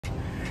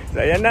So,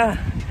 ayan na.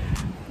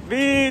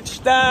 Beach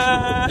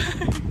time!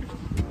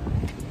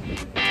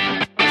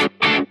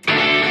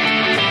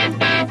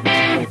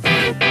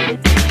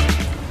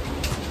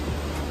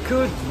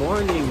 Good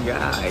morning,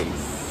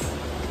 guys!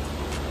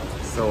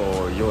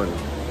 So, yun.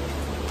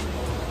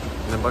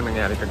 Ano bang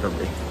nangyari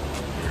kagabi?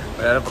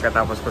 Wala na,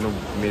 pagkatapos ko nung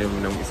minum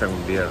ng isang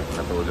beer,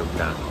 natulog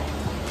na ako.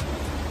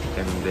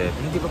 And then,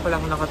 hindi pa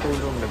pala ako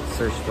nakatulog.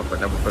 Nag-search pa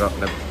pala,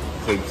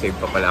 nag-save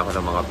pa pala ako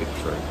ng mga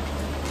picture.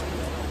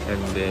 And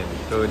then,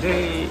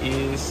 today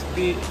is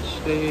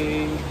beach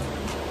day.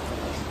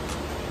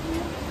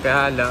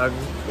 Kaya lang,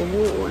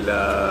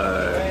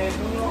 umuulan.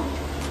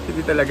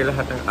 Hindi talaga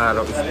lahat ng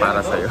araw is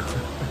para sa'yo.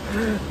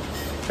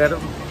 Pero,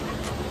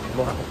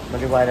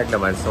 maliwanag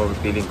naman. So,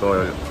 feeling ko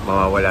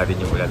mawawala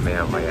din yung ulan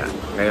maya-maya.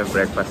 Ngayon,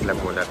 breakfast lang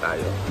muna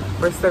tayo.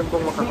 First time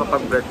kong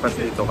makakapag-breakfast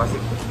dito kasi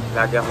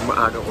lagi akong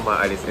maagang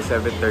umaalis.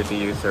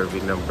 7:30 yung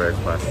serving ng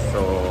breakfast.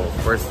 So,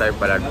 first time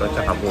pala ito,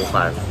 tsaka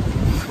bukas.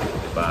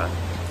 Diba?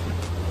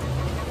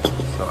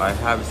 So, I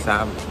have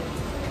some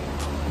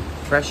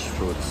fresh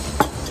fruits.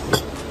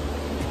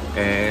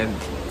 And,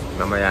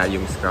 mamaya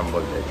yung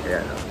scrambled egg.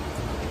 Kaya,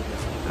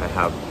 I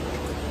have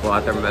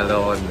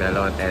watermelon,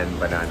 melon, and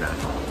banana.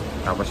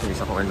 Tapos yung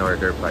isa kong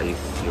in-order pa is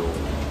yung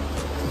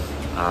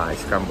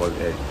scrambled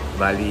egg.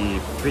 Bali,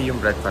 free yung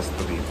breakfast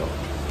ko dito.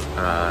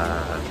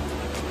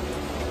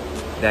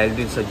 Dahil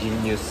din sa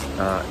genius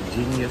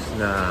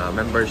na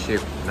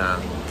membership ng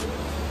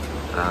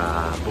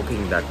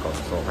booking.com.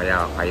 So,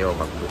 kaya kayo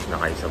mag-book na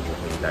kayo sa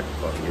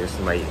booking.com. Use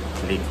my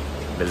link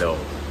below.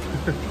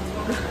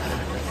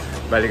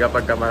 Bali,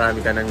 kapag marami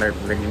ka nang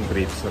naging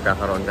trips,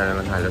 magkakaroon ka na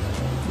ng halos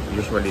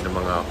usually ng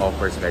mga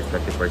offers like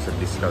 20%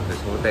 discount sa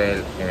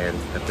hotel, and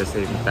at the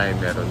same time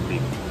meron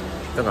din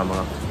ito nga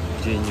mga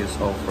genius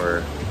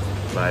offer.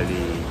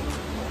 Bali,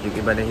 yung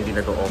iba na hindi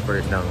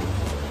nag-offer ng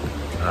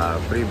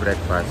free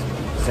breakfast,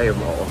 sa'yo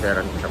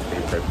ma-offeran ng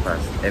free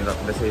breakfast, and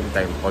at the same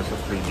time also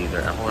free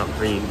dinner. Ako nga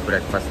free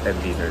breakfast and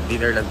dinner.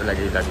 Dinner lang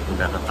talaga yung lagi kong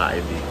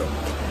nakakain dito,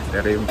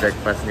 pero yung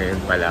breakfast ngayon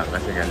pa lang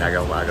kasi nga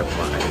laga-waga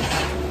kumakain.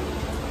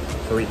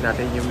 So wait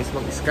natin yung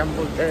mismong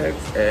scrambled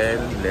eggs and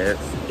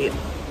let's eat.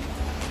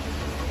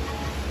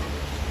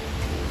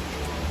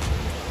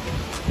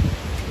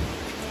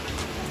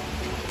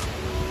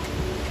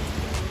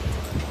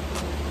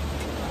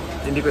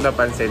 Hindi ko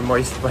napansin,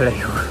 moist pala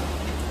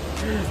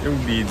yung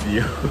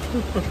video.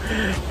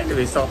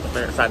 Anyway, so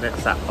sana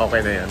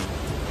okay na yan.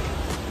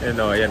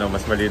 Yan o,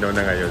 mas malinaw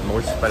na ngayon.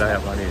 Moist pala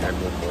yung kanina,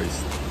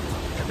 moist.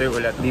 Ito yung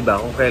ulat.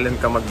 Diba, kung kailan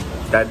ka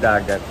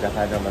magdadagat,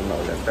 kaka naman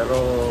maulan. Pero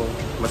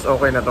mas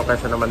okay na to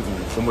kaysa naman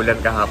umulan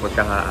kahapon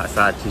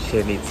sa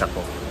Chichen Itza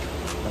ko.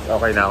 Mas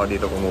okay na ako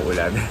dito kung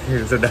umuulan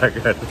sa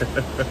dagat.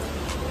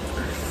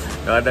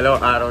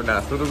 Nakadalawang araw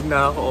na, sunog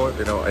na ako.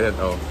 Ayan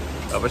o.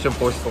 Tapos yung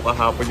post ko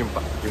kahapon, yung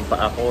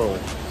paa ko,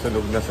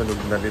 sunog na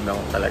rin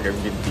ako talagang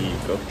binti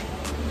ko.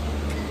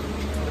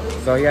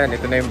 So yan,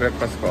 ito na yung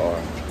breakfast ko.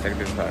 Check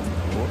this out.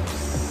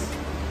 Oops.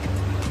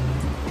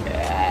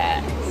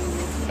 Yes!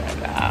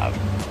 Sarap!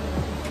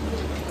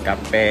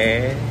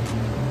 Kape,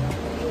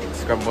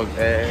 scrambled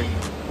egg,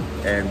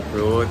 and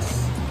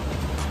fruits.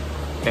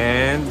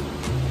 And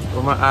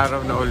umaaraw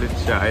na ulit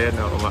siya. Ayan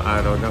o,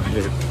 umaaraw na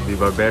ulit.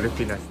 Diba? Very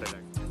Pinas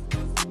talaga.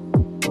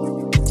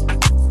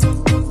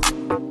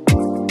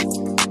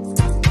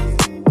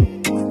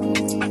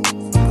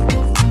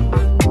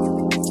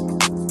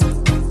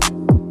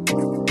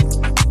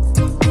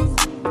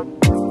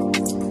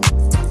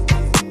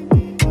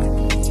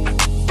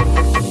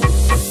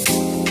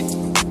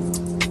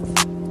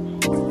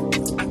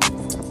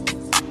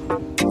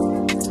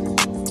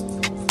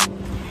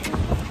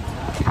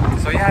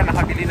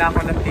 Nakabili na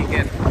ako ng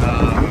ticket.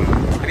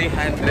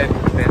 300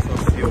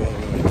 pesos yung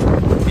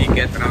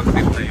ticket, round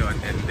trip na yun.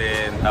 And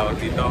then, tawag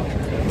dito,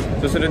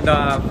 susunod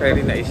na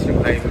ferry na is yung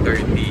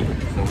 9:30.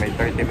 So, may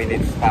 30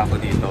 minutes pa ako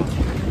dito.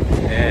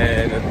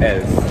 And what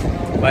else?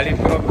 Bali,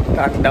 from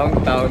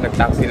downtown,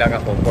 nag-taxi lang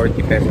ako.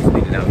 40 pesos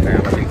din lang, kaya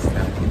mabilis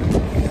na.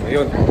 So,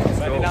 yun.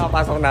 Bali,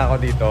 nakapasok na ako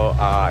dito.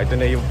 Ito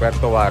na yung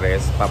Puerto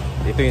Juarez.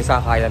 Ito yung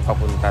sakayan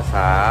papunta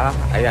sa,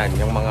 ayan,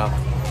 yung mga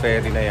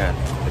ferry na yan.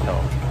 Ito.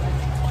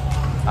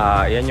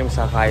 Yan yung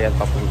sakayan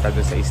papunta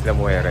doon sa Isla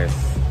Mujeres.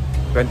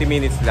 20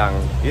 minutes lang.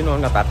 Yun o,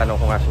 natatanong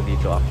ko nga siya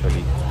dito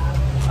actually.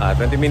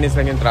 20 minutes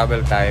lang yung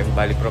travel time.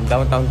 Bali, from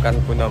downtown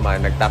Cancun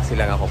naman, nag-taxi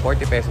lang ako.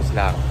 40 pesos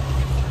lang.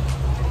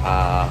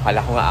 Kala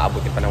ko nga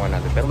aabutin pa ng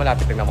 100. Pero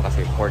malapit lang naman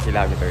kasi 4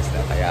 kilometers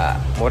na. Kaya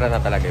mura na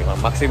talaga yun.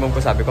 Maximum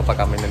ko sabi ko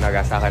pag kami na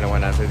nagasakan ng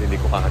 100,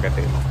 hindi ko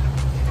kakagatin.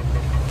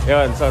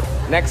 Yun. So,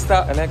 next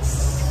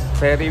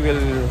ferry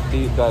will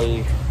be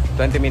by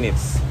 20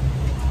 minutes.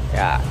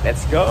 Yeah,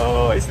 let's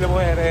go! Isla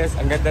Mujeres!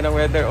 Ang ganda ng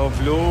weather, oh,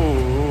 blue!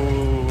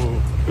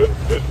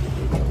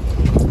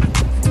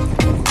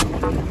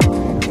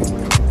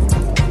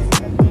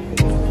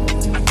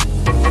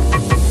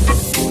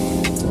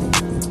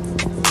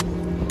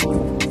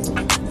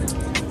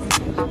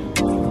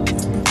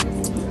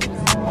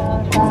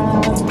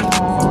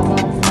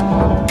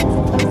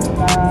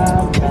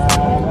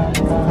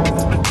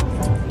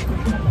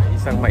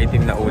 Isang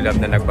maitim na ulan. ulap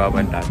na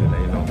nagbabanta doon.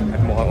 Ayun, no?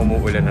 At mukhang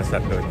umuulan na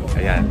sa doon.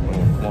 Ayan,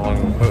 mukhang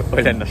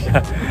umuulan na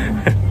siya.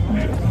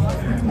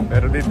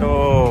 Pero dito,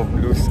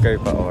 blue sky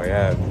pa. O,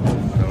 ayan.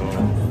 So,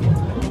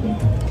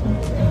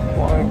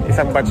 mukhang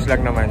isang batch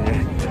lang naman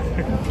yun.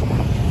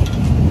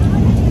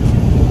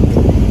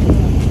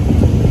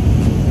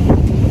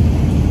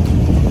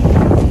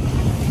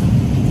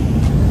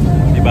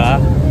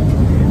 Diba?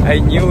 I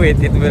knew it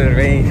will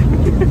rain.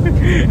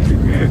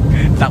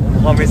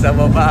 Takbo kami sa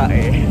baba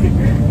eh.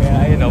 Kaya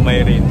ayun o, may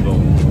rainbow.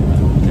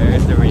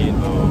 There's the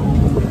rainbow.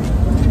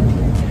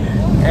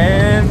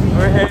 And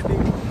we're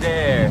heading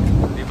there.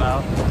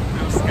 Diba?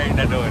 Blue sky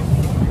na doon.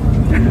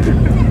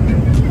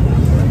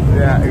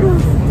 Yeah,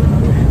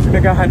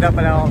 naghahanda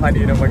pa lang ako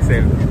kanina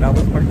mag-selfie.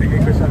 Tapos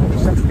pagtingin ko siya,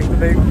 shucks, tingin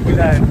na yung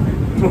ulan.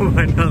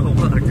 Bumaba na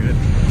ako agad.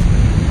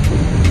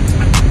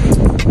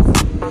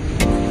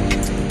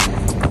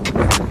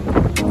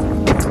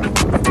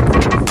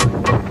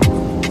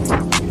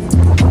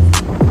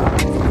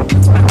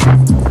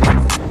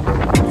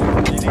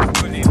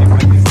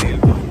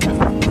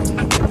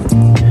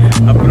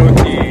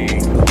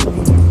 Approaching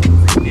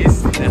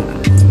Isla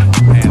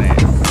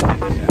Mujeres.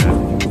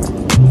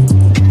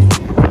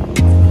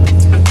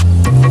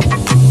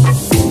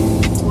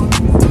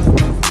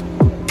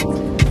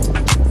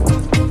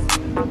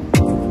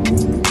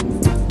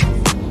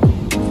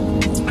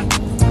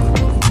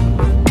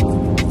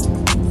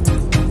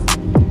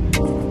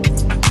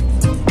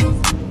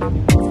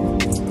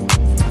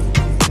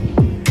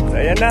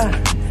 Ayan na,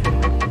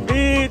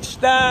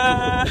 beach na!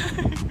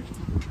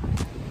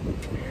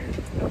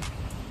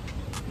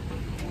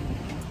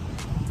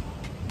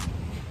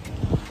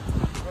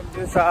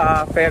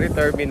 Sa ferry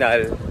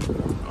terminal,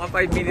 mga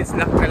 5 minutes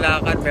lang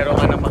kalakad, meron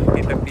ka na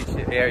makikita beach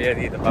area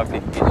dito,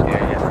 public beach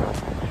area.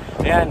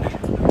 So, ayan,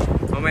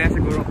 mamaya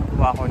siguro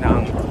kukuha ko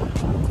ng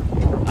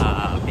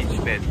beach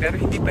bed, pero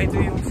hindi pa ito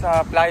yung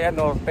sa Playa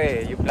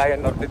Norte. Yung Playa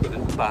Norte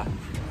doon pa,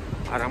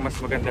 parang mas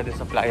maganda din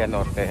sa Playa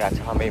Norte, at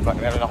saka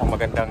meron akong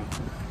magandang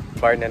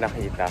bar na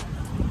nakita.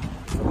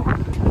 So,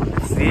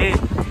 see,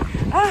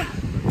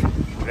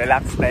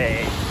 relax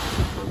day.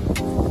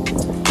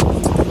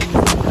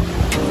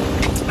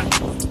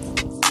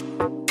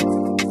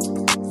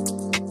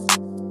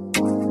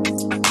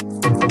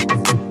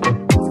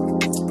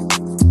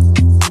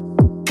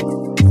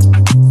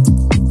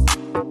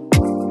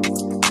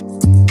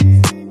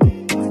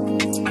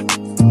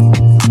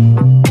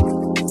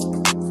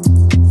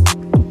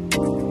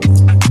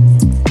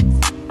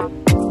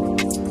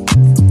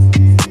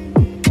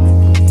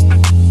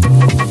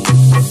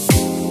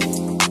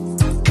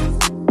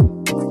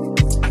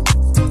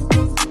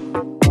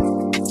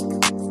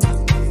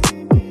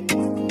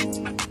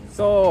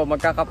 So,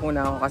 magkakap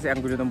muna ako kasi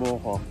ang gulo ng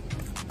buhok ko.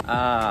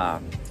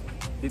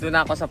 Dito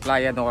na ako sa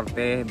Playa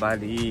Norte.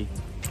 Bali,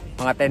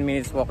 mga 10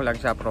 minutes walk lang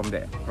siya from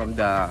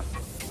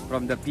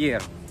the pier.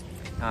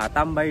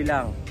 Tambay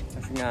lang.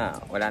 Kasi nga,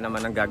 wala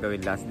naman ang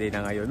gagawin. Last day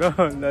na ngayon.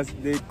 Last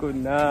day ko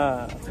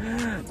na.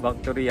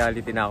 Back to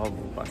reality na ako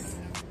bukas.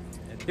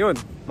 Yun,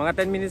 mga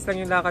 10 minutes lang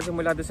yung lakad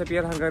simula doon sa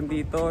pier hanggang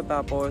dito.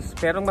 Tapos,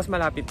 pero mas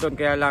malapit doon.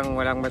 Kaya lang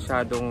walang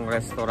masyadong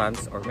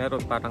restaurants or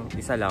meron parang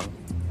isa lang.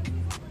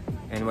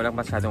 And walang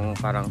masyadong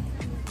parang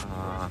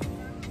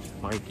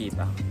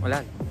makikita.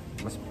 Wala.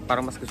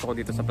 Parang mas gusto ko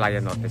dito sa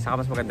Playa Norte.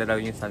 Saka mas maganda daw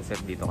yung sunset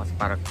dito kasi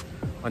parang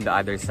on the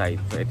other side.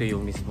 So ito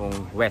yung mismong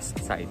west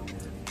side.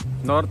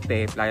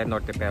 Norte, Playa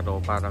Norte, pero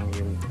parang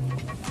yung...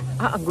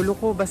 ang gulo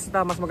ko.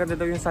 Basta mas maganda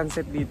daw yung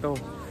sunset dito.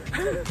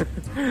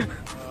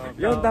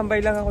 Yung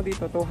tambay lang ako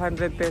dito.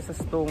 200 pesos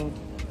tong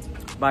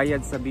bayad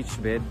sa beach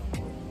bed.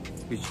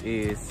 Which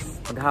is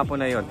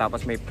maghapon na yon.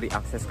 Tapos may free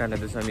access ka na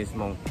doon sa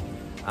mismong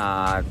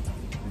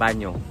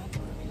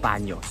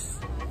banyos.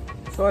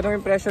 So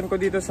anong impression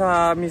ko dito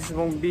sa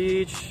mismong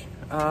beach?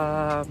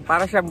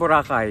 Para siyang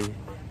Boracay.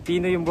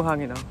 Pino yung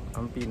buhangin, oh.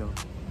 Ang pino.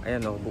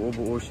 Ayan, oh,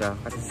 buo-buo siya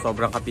kasi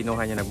sobrang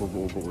kapinuhan niya,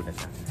 nagbubuo-buo na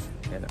siya.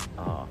 Ayan,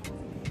 oh.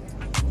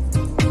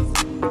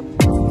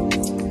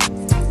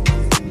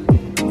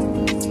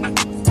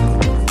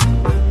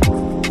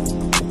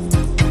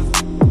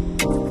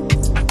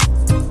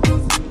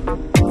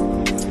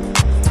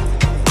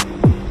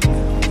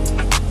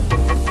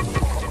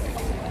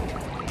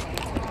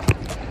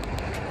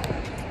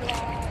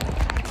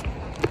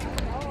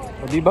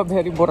 Di ba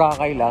very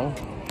Boracay lang?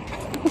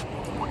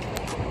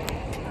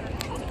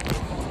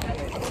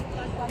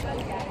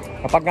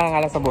 Kapag nga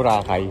lang sa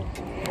Boracay,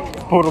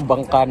 puro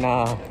bangka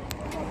na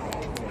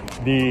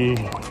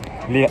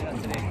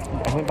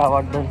anong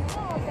tawag doon?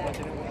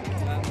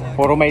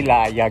 Puro may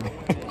layag,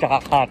 tsaka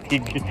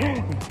katig.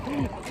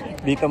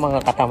 Dito mga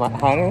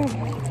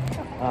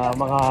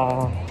mga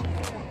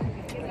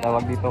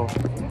tawag dito,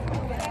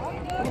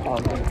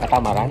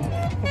 katamaran.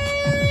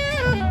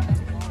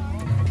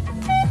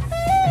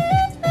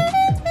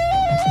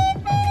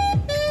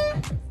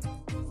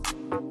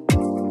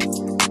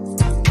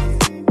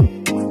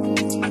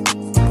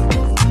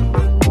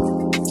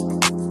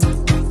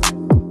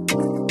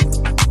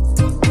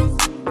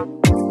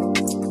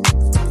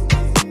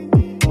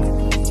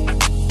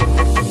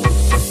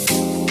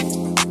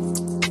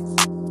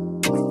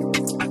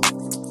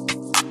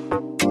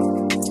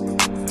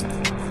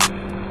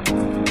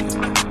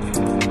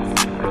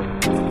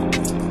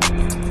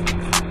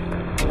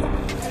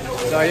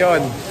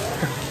 ayun.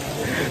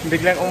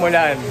 Biglang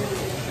umulan.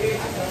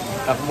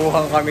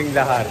 Takbuhan kaming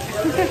lahat.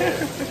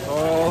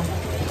 So,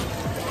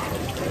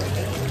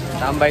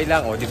 tambay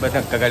lang. O, di ba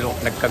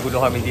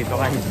nagkagulo kami dito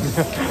kanina?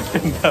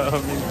 Ang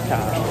daming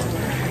tao.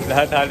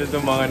 Lahat halos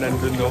ng mga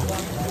nandun, no?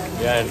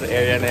 Yan, sa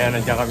area na yan,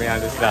 nandiyan kami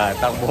halos lahat.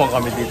 Takbuhan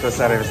kami dito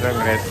sa resto.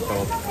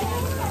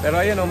 Pero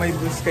ayun, oh, may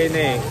blue sky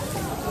na eh.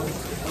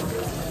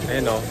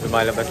 Ayun, oh,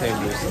 lumalabas na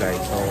yung blue sky.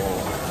 So,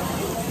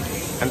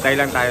 antay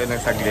lang tayo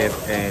ng saglit.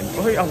 And,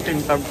 uy, ang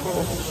tintab ko.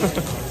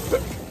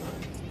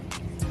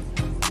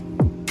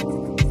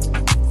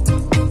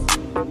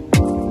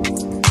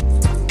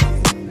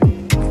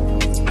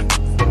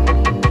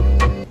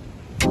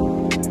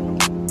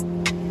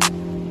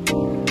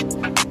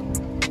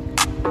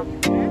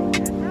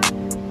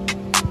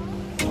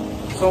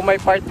 So may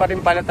part pa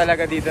rin pala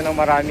talaga dito ng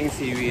maraming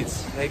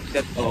seaweeds. Like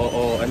that.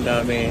 Oo, ang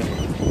dami.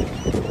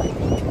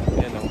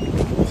 Yan o.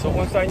 So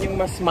kung saan yung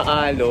mas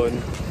maalon,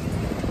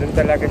 doon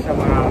talaga siya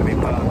marami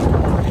pa.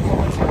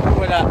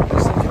 Wala.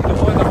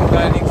 Doon ako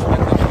galing sa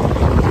banda.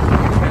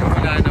 Pero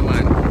wala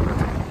naman.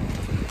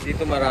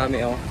 Dito marami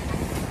o.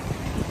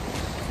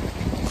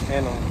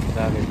 Ayan o,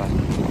 dami pa.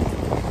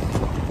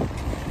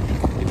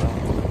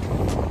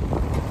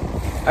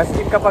 As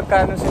in kapag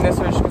kano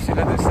sinesearch ko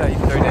sila doon sa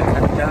internet,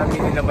 ang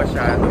dami nila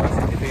masyado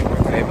kasi dito yung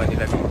problema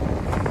nila dito.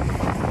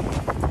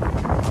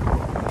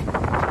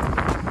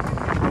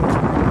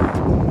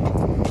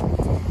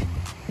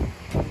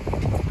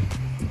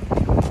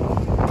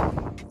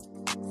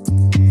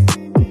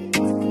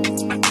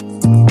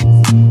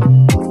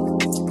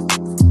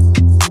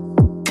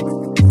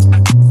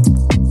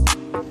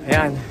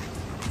 Ayan,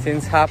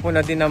 since hapon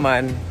na din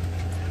naman,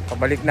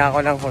 pabalik na ako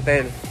ng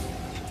hotel.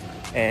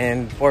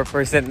 And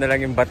 4% na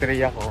lang yung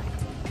baterya ko.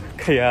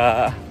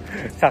 Kaya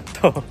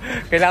sakto.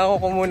 Kailangan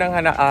ko munang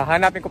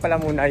hanapin ko pala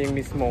muna yung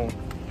mismong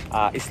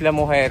Isla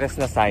Mujeres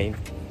na sign.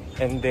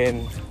 And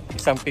then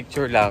isang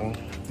picture lang.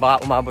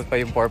 Baka umabot pa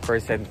yung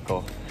 4%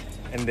 ko.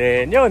 And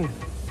then yun.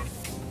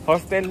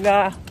 Hostel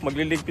na.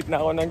 Magliligpit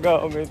na ako ng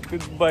gamit.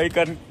 Goodbye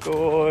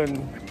Cancun.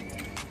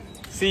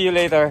 See you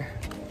later.